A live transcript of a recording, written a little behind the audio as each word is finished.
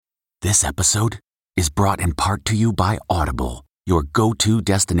This episode is brought in part to you by Audible, your go-to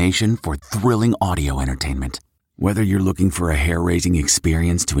destination for thrilling audio entertainment. Whether you're looking for a hair-raising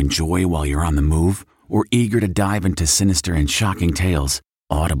experience to enjoy while you're on the move or eager to dive into sinister and shocking tales,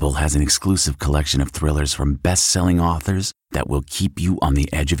 Audible has an exclusive collection of thrillers from best-selling authors that will keep you on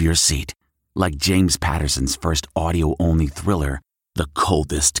the edge of your seat. Like James Patterson's first audio-only thriller, The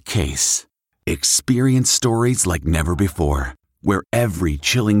Coldest Case. Experience stories like never before, where every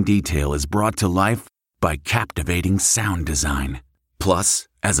chilling detail is brought to life by captivating sound design. Plus,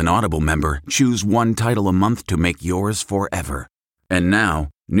 as an Audible member, choose one title a month to make yours forever. And now,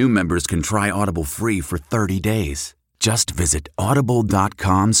 new members can try Audible free for 30 days. Just visit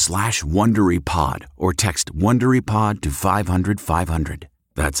audible.com/WonderyPod or text WonderyPod to 500-500.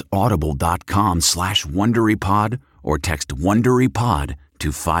 That's audible.com/WonderyPod or text WonderyPod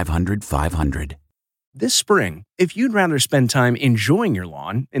to 500-500. This spring, if you'd rather spend time enjoying your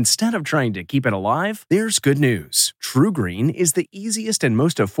lawn instead of trying to keep it alive, there's good news. TruGreen is the easiest and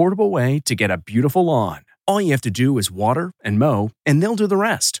most affordable way to get a beautiful lawn. All you have to do is water and mow, and they'll do the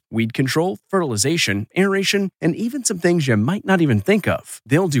rest. Weed control, fertilization, aeration, and even some things you might not even think of.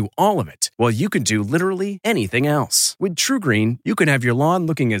 They'll do all of it, while you can do literally anything else. With TruGreen, you can have your lawn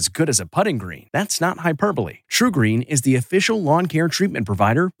looking as good as a putting green. That's not hyperbole. TruGreen is the official lawn care treatment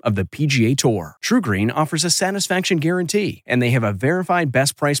provider of the PGA Tour. TruGreen offers a satisfaction guarantee, and they have a verified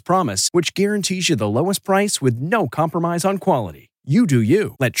best price promise, which guarantees you the lowest price with no compromise on quality. You do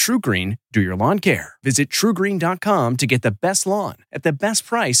you. Let TruGreen do your lawn care. Visit TruGreen.com to get the best lawn at the best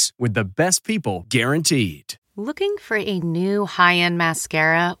price with the best people guaranteed. Looking for a new high-end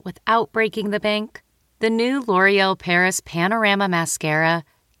mascara without breaking the bank? The new L'Oreal Paris Panorama Mascara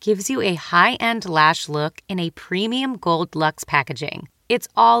gives you a high-end lash look in a premium gold luxe packaging. It's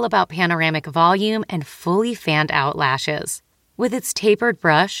all about panoramic volume and fully fanned-out lashes. With its tapered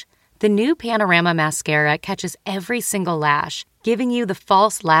brush, the new Panorama Mascara catches every single lash, giving you the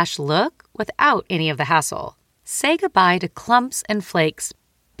false lash look without any of the hassle. Say goodbye to clumps and flakes,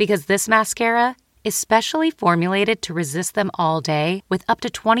 because this mascara is specially formulated to resist them all day with up to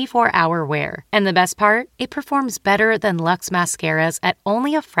 24-hour wear. And the best part? It performs better than Luxe mascaras at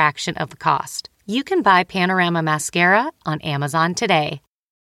only a fraction of the cost. You can buy Panorama Mascara on Amazon today.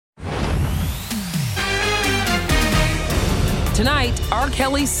 Tonight, R.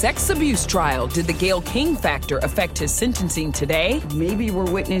 Kelly's sex abuse trial. Did the Gayle King factor affect his sentencing today? Maybe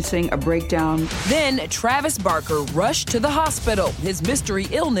we're witnessing a breakdown. Then Travis Barker rushed to the hospital. His mystery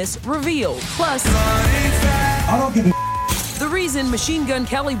illness revealed. Plus, I don't give a the reason Machine Gun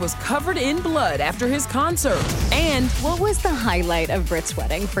Kelly was covered in blood after his concert. And what was the highlight of Brit's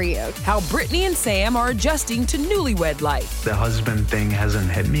wedding for you? How Britney and Sam are adjusting to newlywed life. The husband thing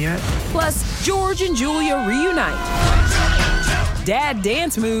hasn't hit me yet. Plus, George and Julia reunite. Dad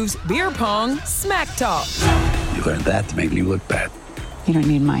dance moves, beer pong, smack talk. You learned that to make me look bad. You don't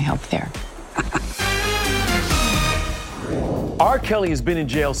need my help there. R. Kelly has been in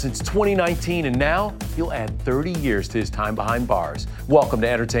jail since 2019, and now he'll add 30 years to his time behind bars. Welcome to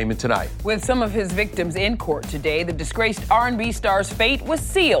Entertainment Tonight. With some of his victims in court today, the disgraced R&B star's fate was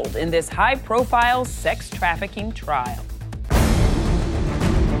sealed in this high-profile sex trafficking trial.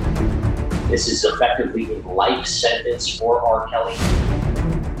 This is effectively a life sentence for R. Kelly.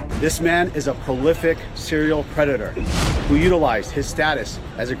 This man is a prolific serial predator who utilized his status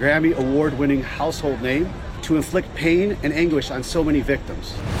as a Grammy Award-winning household name to inflict pain and anguish on so many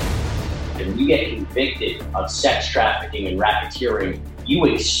victims. When you get convicted of sex trafficking and racketeering, you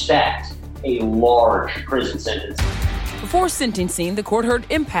expect a large prison sentence. Before sentencing, the court heard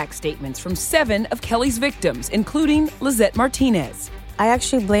impact statements from 7 of Kelly's victims, including Lizette Martinez. I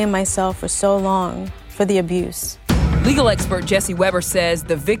actually blamed myself for so long for the abuse. Legal expert Jesse Weber says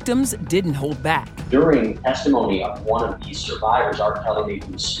the victims didn't hold back. During testimony of one of these survivors, R. Kelly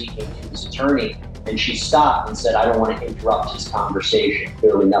was speaking to his attorney, and she stopped and said, "I don't want to interrupt his conversation.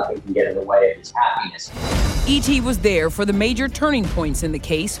 Clearly nothing can get in the way of his happiness." E.T. was there for the major turning points in the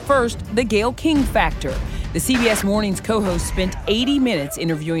case. First, the Gayle King factor. The CBS Mornings co-host spent 80 minutes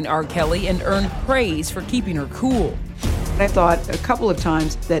interviewing R. Kelly and earned praise for keeping her cool. I thought a couple of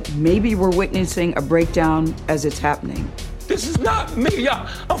times that maybe we're witnessing a breakdown as it's happening. This is not me, y'all.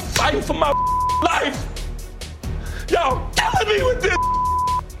 I'm fighting for my life. Y'all killing me with this.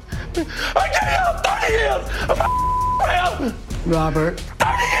 I gave y'all 30 years of my career. Robert.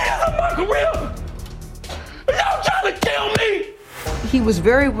 30 years of my career. Y'all trying to kill me. He was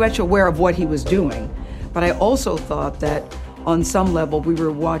very much aware of what he was doing, but I also thought that on some level, we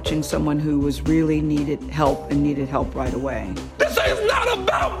were watching someone who was really needed help right away. This is not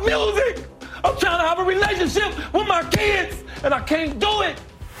about music. I'm trying to have a relationship with my kids, and I can't do it.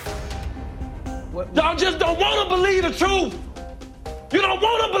 Y'all just don't want to believe the truth. You don't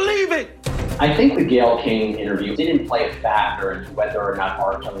want to believe it. I think the Gayle King interview didn't play a factor into whether or not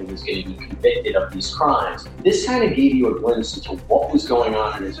R. Kelly was going to be convicted of these crimes. This kind of gave you a glimpse into what was going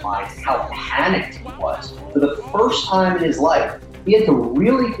on in his mind and how panicked he was. For the first time in his life, he had to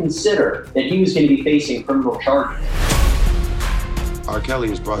really consider that he was going to be facing criminal charges. R. Kelly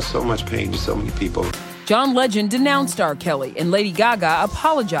has brought so much pain to so many people. John Legend denounced R. Kelly, and Lady Gaga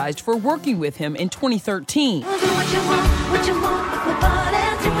apologized for working with him in 2013.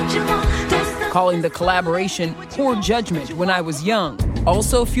 Calling the collaboration poor judgment when I was young.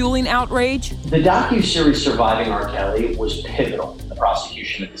 Also fueling outrage, the docuseries Surviving R. Kelly was pivotal in the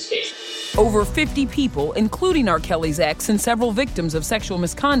prosecution of this case. Over 50 people, including R. Kelly's ex and several victims of sexual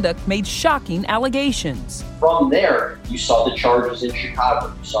misconduct, made shocking allegations. From there, you saw the charges in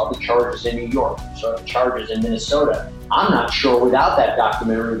Chicago, you saw the charges in New York, you saw the charges in Minnesota. I'm not sure without that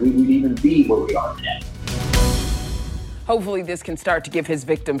documentary we would even be where we are today. Hopefully this can start to give his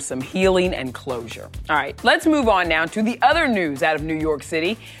victims some healing and closure. All right, let's move on now to the other news out of New York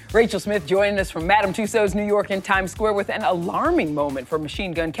City. Rachel Smith joining us from Madame Tussauds New York in Times Square with an alarming moment for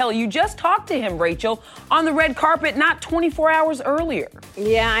Machine Gun Kelly. You just talked to him, Rachel, on the red carpet not 24 hours earlier.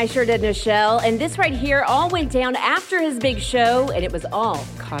 Yeah, I sure did, Michelle. And this right here all went down after his big show, and it was all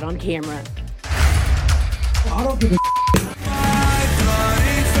caught on camera. I don't give a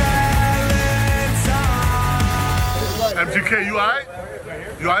MGK, you all right?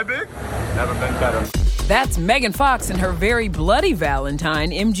 You all right, big? Never been better. That's Megan Fox and her very bloody Valentine,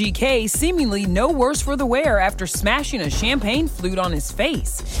 MGK, seemingly no worse for the wear after smashing a champagne flute on his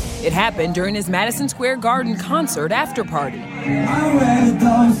face. It happened during his Madison Square Garden concert after party.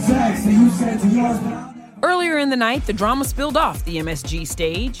 Earlier in the night, the drama spilled off the MSG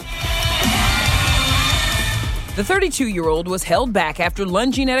stage. The 32-year-old was held back after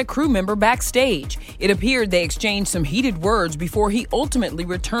lunging at a crew member backstage. It appeared they exchanged some heated words before he ultimately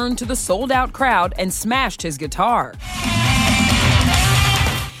returned to the sold-out crowd and smashed his guitar.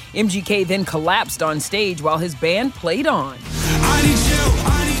 MGK then collapsed on stage while his band played on.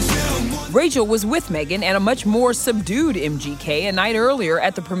 Rachel was with Megan and a much more subdued MGK a night earlier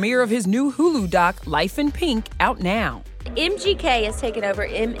at the premiere of his new Hulu doc, Life in Pink, out now. MGK is taking over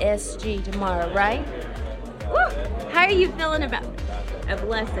MSG tomorrow, right? Woo! How are you feeling about it? A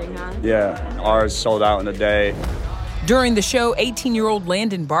blessing, huh? Yeah, ours sold out in a day. During the show, 18-year-old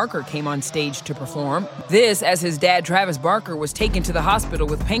Landon Barker came on stage to perform. This as his dad, Travis Barker, was taken to the hospital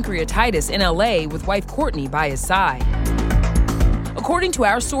with pancreatitis in L.A. with wife Courtney by his side. According to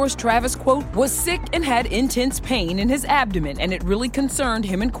our source, Travis, quote, was sick and had intense pain in his abdomen, and it really concerned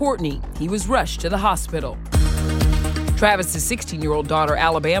him and Courtney. He was rushed to the hospital. Travis's 16-year-old daughter,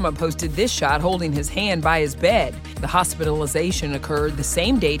 Alabama, posted this shot holding his hand by his bed. The hospitalization occurred the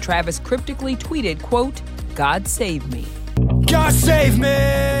same day Travis cryptically tweeted, quote, God save me. God save me!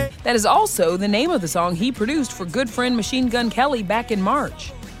 That is also the name of the song he produced for good friend Machine Gun Kelly back in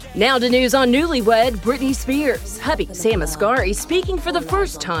March. Now to news on newlywed Britney Spears. Hubby Sam Asghari speaking for the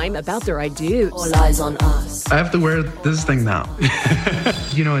first time about their I do's. All eyes on us. I have to wear this thing now.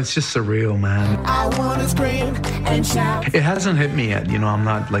 You know, it's just surreal, man. I wanna scream and shout. It hasn't hit me yet. You know, I'm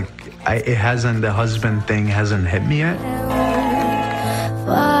not like, the husband thing hasn't hit me yet.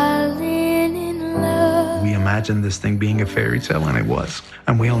 We imagined this thing being a fairy tale, and it was.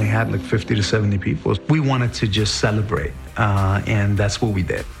 And we only had like 50 to 70 people. We wanted to just celebrate, and that's what we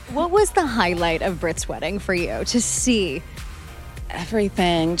did. What was the highlight of Brit's wedding for you? To see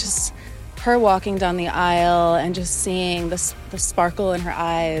everything, just her walking down the aisle and just seeing the sparkle in her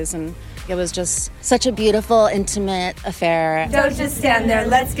eyes, and it was just such a beautiful, intimate affair. Don't just stand there,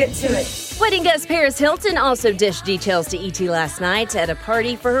 let's get to it. Wedding guest Paris Hilton also dished details to ET last night at a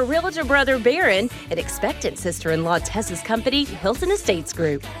party for her realtor brother Barron and expectant sister-in-law Tessa's company, Hilton Estates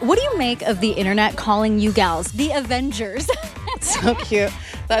Group. What do you make of the internet calling you gals the Avengers? So cute.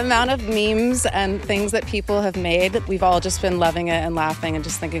 The amount of memes and things that people have made, we've all just been loving it and laughing and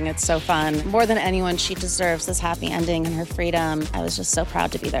just thinking it's so fun. More than anyone, she deserves this happy ending and her freedom. I was just so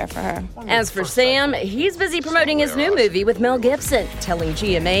proud to be there for her. As for Sam, he's busy promoting his new movie with Mel Gibson, telling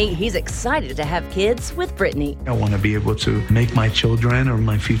GMA he's excited to have kids with Britney. I want to be able to make my children or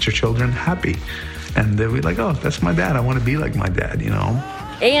my future children happy. And they'll be like, oh, that's my dad. I want to be like my dad, you know?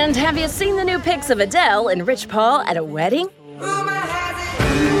 And have you seen the new pics of Adele and Rich Paul at a wedding?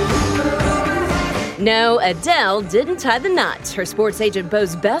 No, Adele didn't tie the knot. Her sports agent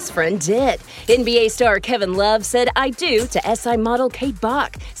Bo's best friend did. NBA star Kevin Love said I do to SI model Kate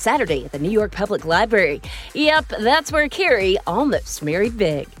Bach Saturday at the New York Public Library. Yep, that's where Carrie almost married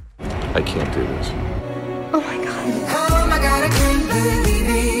big. I can't do this. Oh my God, I can't believe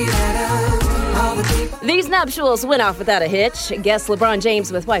it. All These nuptials went off without a hitch. Guest LeBron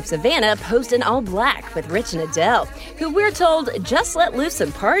James with wife Savannah posed in all black with Rich and Adele, who we're told just let loose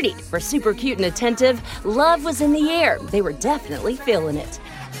and partied. For super cute and attentive, love was in the air. They were definitely feeling it.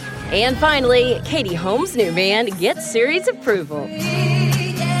 And finally, Katie Holmes' new man gets series approval.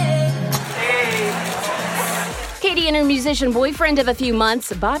 Katie and her musician boyfriend of a few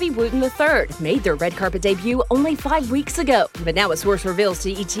months, Bobby Wooten III, made their red carpet debut only 5 weeks ago. But now a source reveals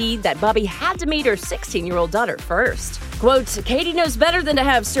to ET that Bobby had to meet her 16-year-old daughter first. Quote, Katie knows better than to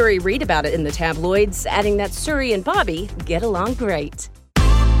have Suri read about it in the tabloids, adding that Suri and Bobby get along great.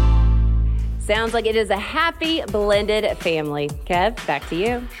 Sounds like it is a happy, blended family. Kev, back to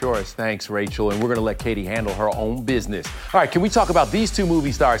you. Sure is. Thanks, Rachel. And we're going to let Katie handle her own business. All right, can we talk about these two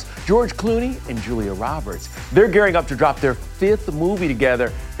movie stars, George Clooney and Julia Roberts? They're gearing up to drop their 5th movie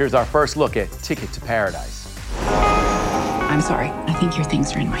together. Here's our first look at Ticket to Paradise. I'm sorry. I think your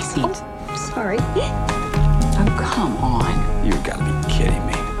things are in my seat. Oh, sorry. Oh, come on. You gotta be kidding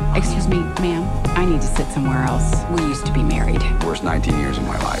me. Excuse me, ma'am. I need to sit somewhere else. We used to be married. Worst 19 years of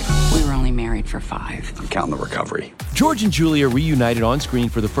my life. We were only married for 5. I'm counting the recovery. George and Julia reunited on screen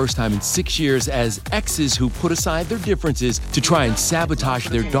for the first time in 6 years as exes who put aside their differences to try and sabotage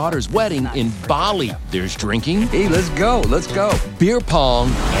their daughter's wedding in Bali. There's drinking. Hey, let's go. Let's go. Beer pong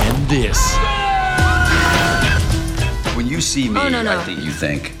and this. When you see me, no. I think you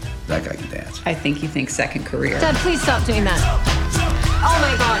think that guy can dance. I think you think second career. Dad, please stop doing that. Oh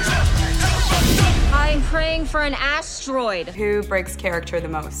my God. I'm praying for an asteroid. Who breaks character the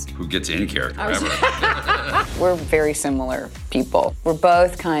most? Who gets in character ever? We're very similar people. We're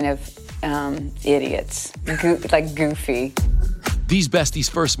both kind of idiots, like goofy. These besties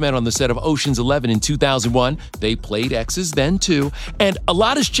first met on the set of Ocean's 11 in 2001. They played exes then, too. And a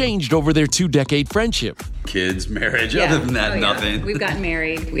lot has changed over their 2-decade friendship. Kids, marriage, other than that, nothing. We've gotten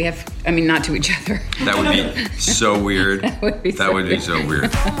married. We have, not to each other. That would be so weird. That would be so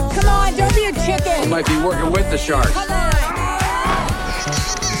weird. Come on, don't be a chicken. You might be working with the sharks.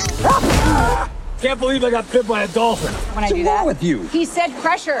 Can't believe I got bit by a dolphin. When I do that, with you? he said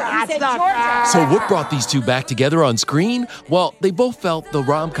pressure. He said Georgia. So what brought these two back together on screen? Well, they both felt the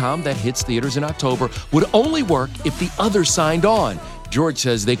rom-com that hits theaters in October would only work if the other signed on. George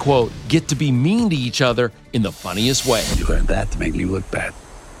says they, quote, get to be mean to each other in the funniest way. You learned that to make me look bad.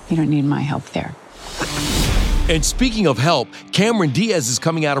 You don't need my help there. And speaking of help, Cameron Diaz is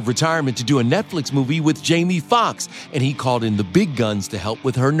coming out of retirement to do a Netflix movie with Jamie Foxx, and he called in the big guns to help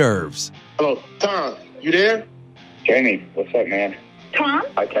with her nerves. Hello, Tom, you there? Jamie, what's up, man? Tom?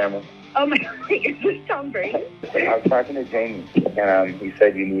 Hi, Cameron. Oh my God, is this Tom Brady? I was talking to Jamie, and he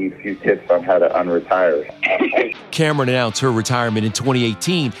said you need a few tips on how to unretire. Cameron announced her retirement in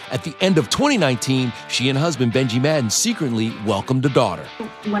 2018. At the end of 2019, she and husband Benji Madden secretly welcomed a daughter.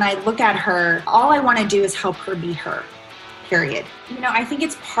 When I look at her, all I want to do is help her be her, period. I think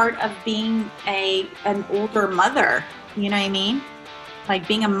it's part of being an older mother, you know what I mean? Like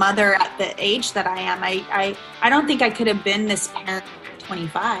being a mother at the age that I am. I don't think I could have been this parent at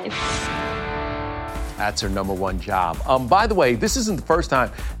 25. That's her number one job. By the way, this isn't the first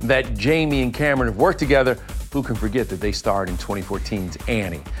time that Jamie and Cameron have worked together. Who can forget that they starred in 2014's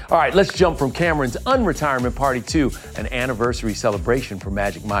Annie? All right, let's jump from Cameron's unretirement party to an anniversary celebration for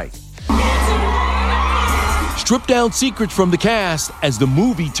Magic Mike. Strip down secrets from the cast as the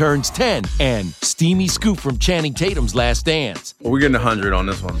movie turns 10 and steamy scoop from Channing Tatum's Last Dance. We're getting 100 on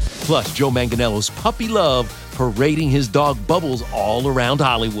this one. Plus, Joe Manganiello's puppy love parading his dog Bubbles all around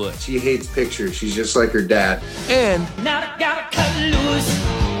Hollywood. She hates pictures. She's just like her dad. And Now I gotta cut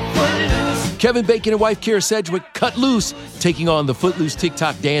loose. Kevin Bacon and wife Kira Sedgwick cut loose, taking on the Footloose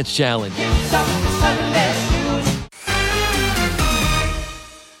TikTok Dance Challenge.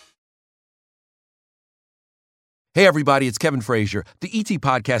 Hey everybody, it's Kevin Frazier. The ET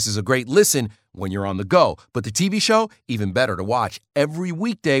Podcast is a great listen when you're on the go, but the TV show, even better to watch every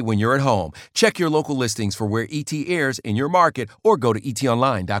weekday when you're at home. Check your local listings for where ET airs in your market or go to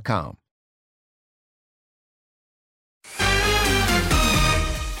etonline.com.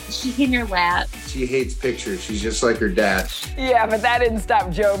 She in your lap. She hates pictures. She's just like her dad. Yeah, but that didn't stop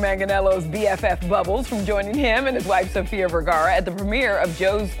Joe Manganiello's BFF Bubbles from joining him and his wife Sofia Vergara at the premiere of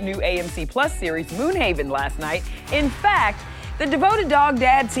Joe's new AMC Plus series Moonhaven last night. In fact, the devoted dog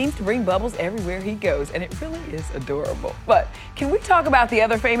dad seems to bring Bubbles everywhere he goes, and it really is adorable. But can we talk about the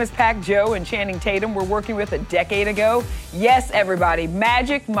other famous pack Joe and Channing Tatum were working with a decade ago? Yes, everybody,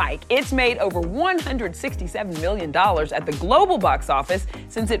 Magic Mike. It's made over $167 million at the global box office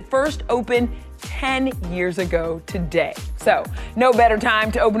since it first opened 10 years ago today. So, no better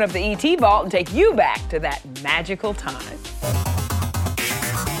time to open up the ET vault and take you back to that magical time.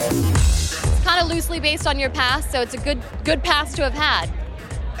 Kind kind of loosely based on your past, so it's a good past to have had.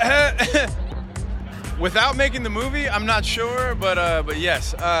 Without making the movie, I'm not sure, but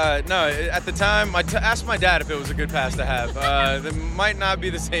yes. No, at the time, I asked my dad if it was a good past to have. That might not be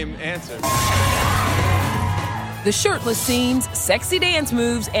the same answer. The shirtless scenes, sexy dance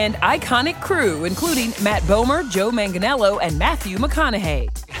moves, and iconic crew, including Matt Bomer, Joe Manganiello, and Matthew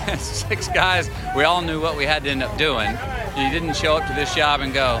McConaughey. 6 guys, we all knew what we had to end up doing. You didn't show up to this job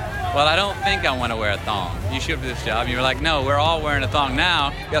and go, well, I don't think I want to wear a thong. You showed up to this job, and you were like, no, we're all wearing a thong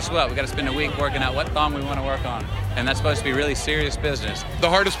now. Guess what? We got to spend a week working out what thong we want to work on. And that's supposed to be really serious business. The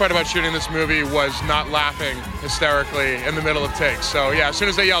hardest part about shooting this movie was not laughing hysterically in the middle of takes. So yeah, as soon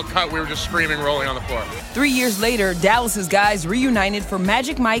as they yelled cut, we were just screaming, rolling on the floor. 3 years later, Dallas's guys reunited for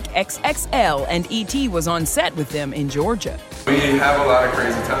Magic Mike XXL, and E.T. was on set with them in Georgia. We have a lot of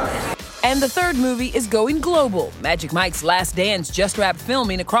crazy times. And the third movie is going global. Magic Mike's Last Dance just wrapped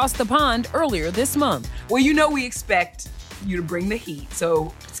filming across the pond earlier this month. Well, you know we expect you to bring the heat.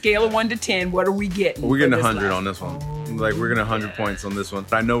 So scale of 1 to 10, what are we getting? We're getting 100 on this one. Like, we're getting 100 points on this one.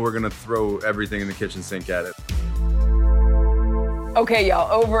 I know we're gonna throw everything in the kitchen sink at it. Okay,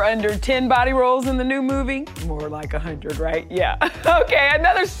 y'all, over under 10 body rolls in the new movie? More like 100, right? Yeah. Okay,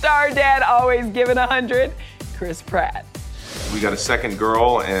 another star dad always giving 100, Chris Pratt. We got a second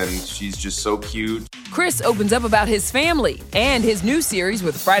girl, and she's just so cute. Chris opens up about his family and his new series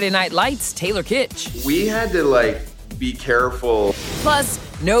with Friday Night Lights' Taylor Kitsch. We had to, be careful. Plus,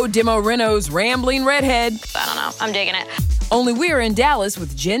 no Demo Reno's rambling redhead. I don't know, I'm digging it. Only we're in Dallas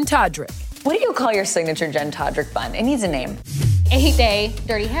with Jen Todrick. What do you call your signature Jen Todrick bun? It needs a name. 8-day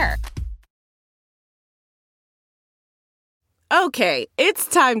dirty hair. Okay, it's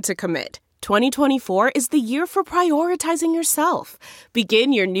time to commit. 2024 is the year for prioritizing yourself.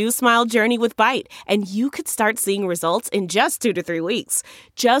 Begin your new smile journey with Byte, and you could start seeing results in just 2 to 3 weeks.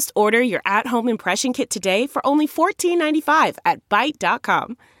 Just order your at-home impression kit today for only $14.95 at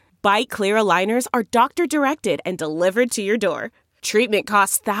Byte.com. Byte Clear aligners are doctor-directed and delivered to your door. Treatment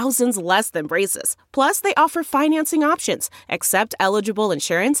costs thousands less than braces. Plus, they offer financing options, accept eligible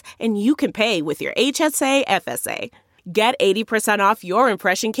insurance, and you can pay with your HSA FSA. Get 80% off your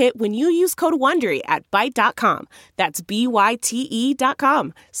impression kit when you use code WONDERY at Byte.com. That's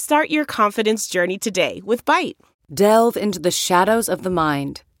BYTE.com. Start your confidence journey today with Byte. Delve into the shadows of the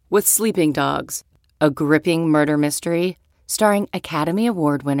mind with Sleeping Dogs, a gripping murder mystery starring Academy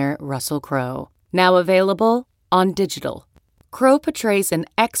Award winner Russell Crowe. Now available on digital. Crowe portrays an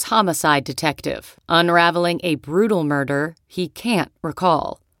ex-homicide detective unraveling a brutal murder he can't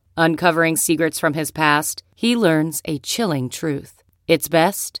recall. Uncovering secrets from his past, he learns a chilling truth. It's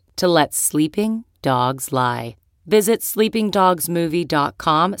best to let sleeping dogs lie. Visit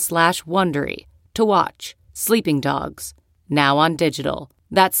sleepingdogsmovie.com/Wondery to watch Sleeping Dogs, now on digital.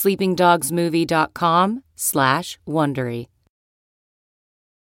 That's sleepingdogsmovie.com/Wondery.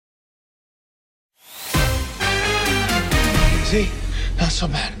 See? Not so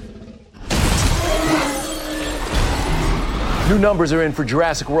bad. New numbers are in for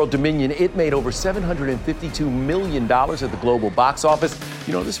Jurassic World Dominion. It made over $752 million at the global box office.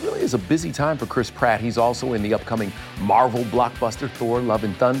 You know, this really is a busy time for Chris Pratt. He's also in the upcoming Marvel blockbuster Thor: Love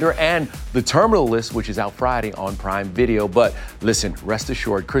and Thunder and The Terminal List, which is out Friday on Prime Video. But listen, rest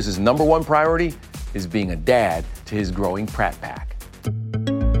assured, Chris's number one priority is being a dad to his growing Pratt pack.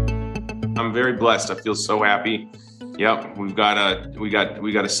 I'm very blessed. I feel so happy. Yep, we got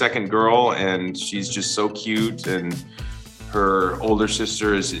a second girl, and she's just so cute, and her older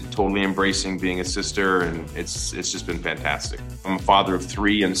sister is totally embracing being a sister, and it's just been fantastic. I'm a father of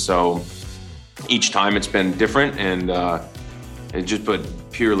 3, and so each time it's been different, and it just been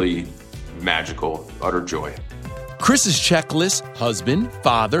purely magical, utter joy. Chris's checklist: husband,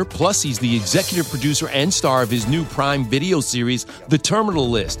 father, plus he's the executive producer and star of his new Prime Video series, The Terminal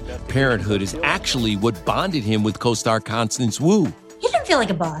List. Parenthood is actually what bonded him with co-star Constance Wu. He didn't feel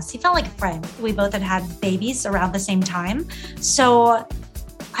like a boss. He felt like a friend. We both had babies around the same time. So,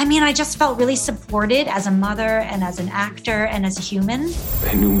 I just felt really supported as a mother and as an actor and as a human.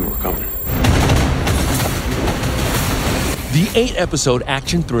 I knew we were coming. The 8-episode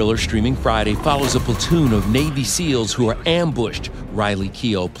action thriller streaming Friday follows a platoon of Navy SEALs who are ambushed. Riley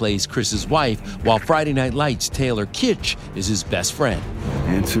Keough plays Chris's wife, while Friday Night Lights' Taylor Kitsch is his best friend.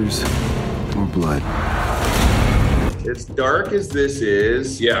 Answers or blood? As dark as this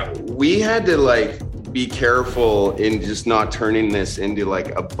is, we had to be careful in just not turning this into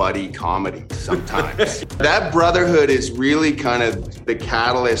a buddy comedy sometimes. That brotherhood is really kind of the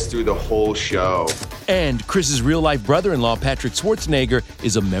catalyst through the whole show. And Chris's real-life brother-in-law, Patrick Schwarzenegger,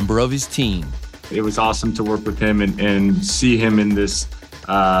 is a member of his team. It was awesome to work with him and see him in this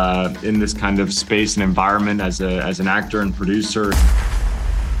in this kind of space and environment as an actor and producer.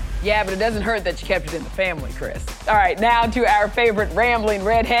 Yeah, but it doesn't hurt that you kept it in the family, Chris. All right, now to our favorite rambling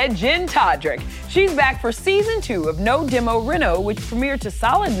redhead, Jen Todrick. She's back for season 2 of No Demo Reno, which premiered to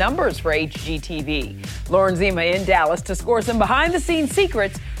solid numbers for HGTV. Lauren Zima in Dallas to score some behind-the-scenes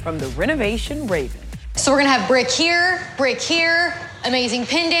secrets from the Renovation Raven. So we're gonna have brick here, amazing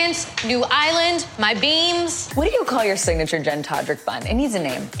pendants, new island, my beams. What do you call your signature Jen Todrick bun? It needs a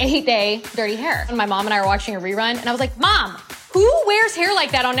name. 8-day dirty hair. And my mom and I were watching a rerun, and I was like, Mom, who wears hair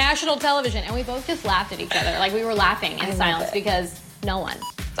like that on national television? And we both just laughed at each other. Like, we were laughing in silence because no one.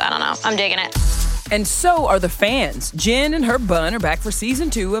 So I don't know. I'm digging it. And so are the fans. Jen and her bun are back for season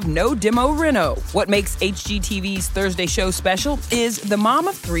 2 of No Demo Reno. What makes HGTV's Thursday show special is the mom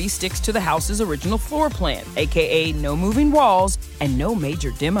of 3 sticks to the house's original floor plan, aka no moving walls and no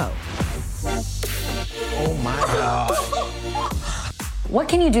major demo. Oh my God. What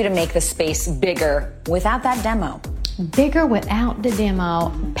can you do to make the space bigger without that demo? Bigger without the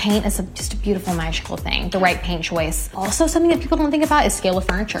demo. Paint is just a beautiful, magical thing. The right paint choice. Also, something that people don't think about is scale of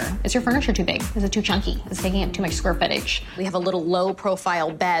furniture. Is your furniture too big? Is it too chunky? Is it taking up too much square footage? We have a little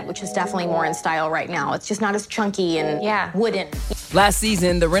low-profile bed, which is definitely more in style right now. It's just not as chunky and wooden. Last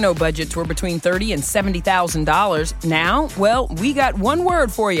season, the reno budgets were between $30,000 and $70,000. Now, well, we got one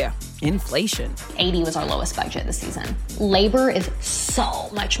word for you. Inflation. 80 was our lowest budget this season. Labor is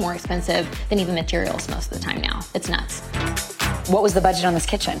so much more expensive than even materials most of the time now. It's nuts. What was the budget on this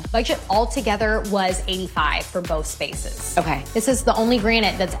kitchen? Budget altogether was 85 for both spaces. Okay. This is the only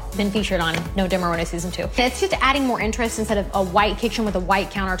granite that's been featured on No Demo Reno season 2. It's just adding more interest instead of a white kitchen with a white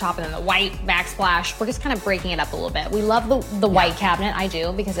countertop and then the white backsplash. We're just kind of breaking it up a little bit. We love the white cabinet, I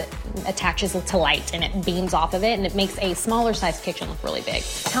do, because it attaches to light and it beams off of it and it makes a smaller sized kitchen look really big.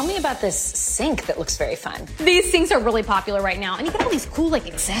 Tell me about this sink that looks very fun. These sinks are really popular right now. And you got all these cool like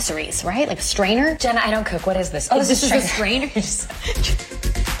accessories, right? Like a strainer. Jenna, I don't cook. What is this? Oh, this is a strainer.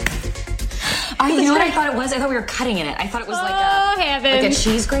 You know what I thought it was? I thought we were cutting in it. I thought it was like a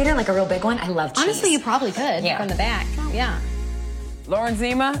cheese grater, like a real big one. I love cheese. Honestly, you probably could from the back. Yeah. Lauren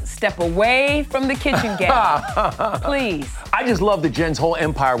Zima, step away from the kitchen game. Please. I just love that Jen's whole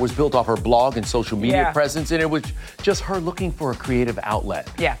empire was built off her blog and social media presence, and it was just her looking for a creative outlet.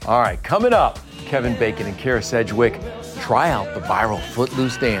 Yeah. All right, coming up, Kevin Bacon and Kara Sedgwick try out the viral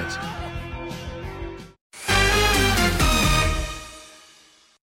Footloose dance.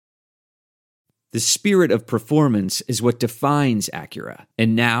 The spirit of performance is what defines Acura,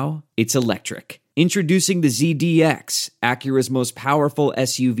 and now it's electric. Introducing the ZDX, Acura's most powerful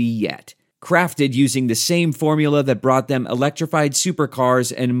SUV yet. Crafted using the same formula that brought them electrified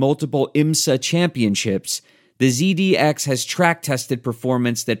supercars and multiple IMSA championships, the ZDX has track-tested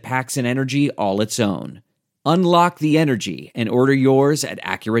performance that packs an energy all its own. Unlock the energy and order yours at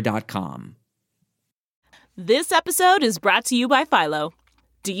Acura.com. This episode is brought to you by Philo.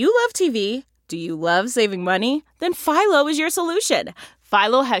 Do you love TV? Do you love saving money? Then Philo is your solution.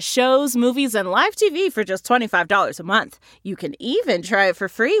 Philo has shows, movies, and live TV for just $25 a month. You can even try it for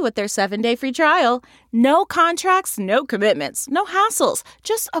free with their 7-day free trial. No contracts, no commitments, no hassles.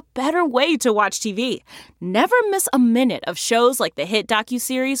 Just a better way to watch TV. Never miss a minute of shows like the hit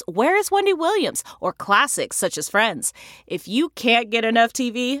docuseries Where is Wendy Williams? Or classics such as Friends. If you can't get enough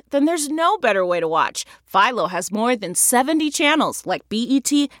TV, then there's no better way to watch. Philo has more than 70 channels like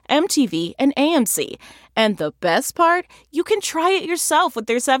BET, MTV, and AMC. And the best part? You can try it yourself with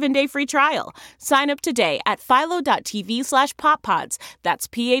their 7-day free trial. Sign up today at philo.tv/poppods. That's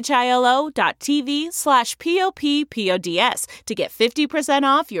philo.tv/POPPODS to get 50%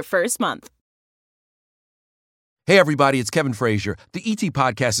 off your first month. Hey everybody, it's Kevin Frazier. The ET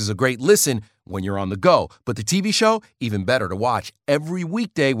Podcast is a great listen when you're on the go, but the TV show, even better to watch every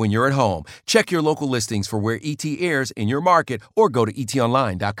weekday when you're at home. Check your local listings for where ET airs in your market or go to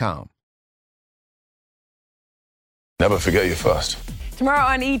etonline.com. Never forget your first. Tomorrow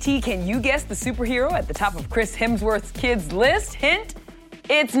on ET, can you guess the superhero at the top of Chris Hemsworth's kids' list? Hint,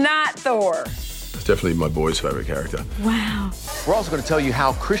 it's not Thor. It's definitely my boy's favorite character. Wow. We're also going to tell you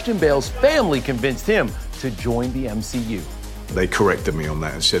how Christian Bale's family convinced him to join the MCU. They corrected me on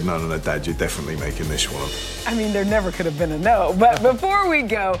that and said, no, Dad, you're definitely making this one. I mean, there never could have been a no. But before we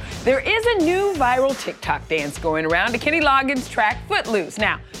go, there is a new viral TikTok dance going around to Kenny Loggins' track Footloose.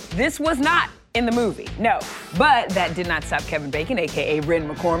 Now, this was not in the movie, no. But that did not stop Kevin Bacon, a.k.a. Ren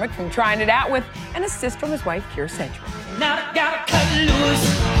McCormick, from trying it out with an assist from his wife, Kara Sedgwick. Now I gotta cut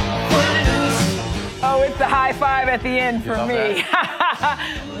loose, Oh, it's the high five at the end for me.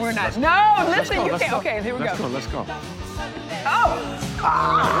 We're not. No, listen, you can't. Okay, here we go. Let's go. Oh!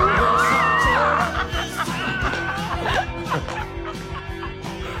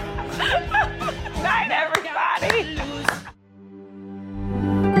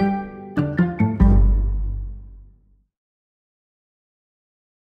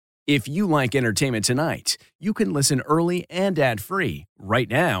 If you like Entertainment Tonight, you can listen early and ad-free right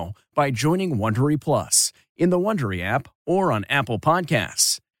now by joining Wondery Plus in the Wondery app or on Apple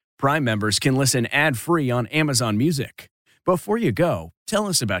Podcasts. Prime members can listen ad-free on Amazon Music. Before you go, tell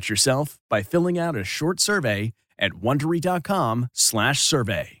us about yourself by filling out a short survey at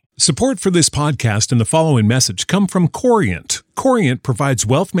Wondery.com/survey. Support for this podcast and the following message come from Corient. Corient provides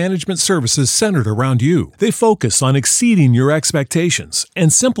wealth management services centered around you. They focus on exceeding your expectations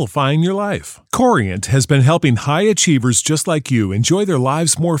and simplifying your life. Corient has been helping high achievers just like you enjoy their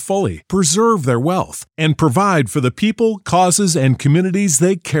lives more fully, preserve their wealth, and provide for the people, causes, and communities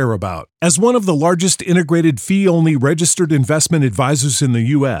they care about. As one of the largest integrated fee-only registered investment advisors in the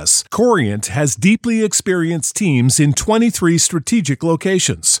U.S., Corient has deeply experienced teams in 23 strategic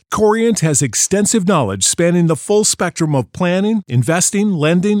locations. Corient has extensive knowledge spanning the full spectrum of planning, investing,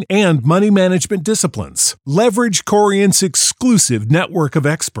 lending, and money management disciplines. Leverage Corient's exclusive network of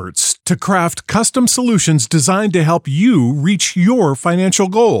experts to craft custom solutions designed to help you reach your financial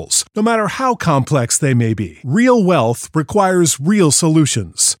goals, no matter how complex they may be. Real wealth requires real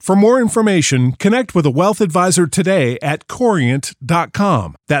solutions. For more information, connect with a wealth advisor today at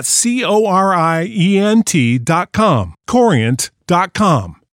Corient.com. That's Corient.com. Corient.com.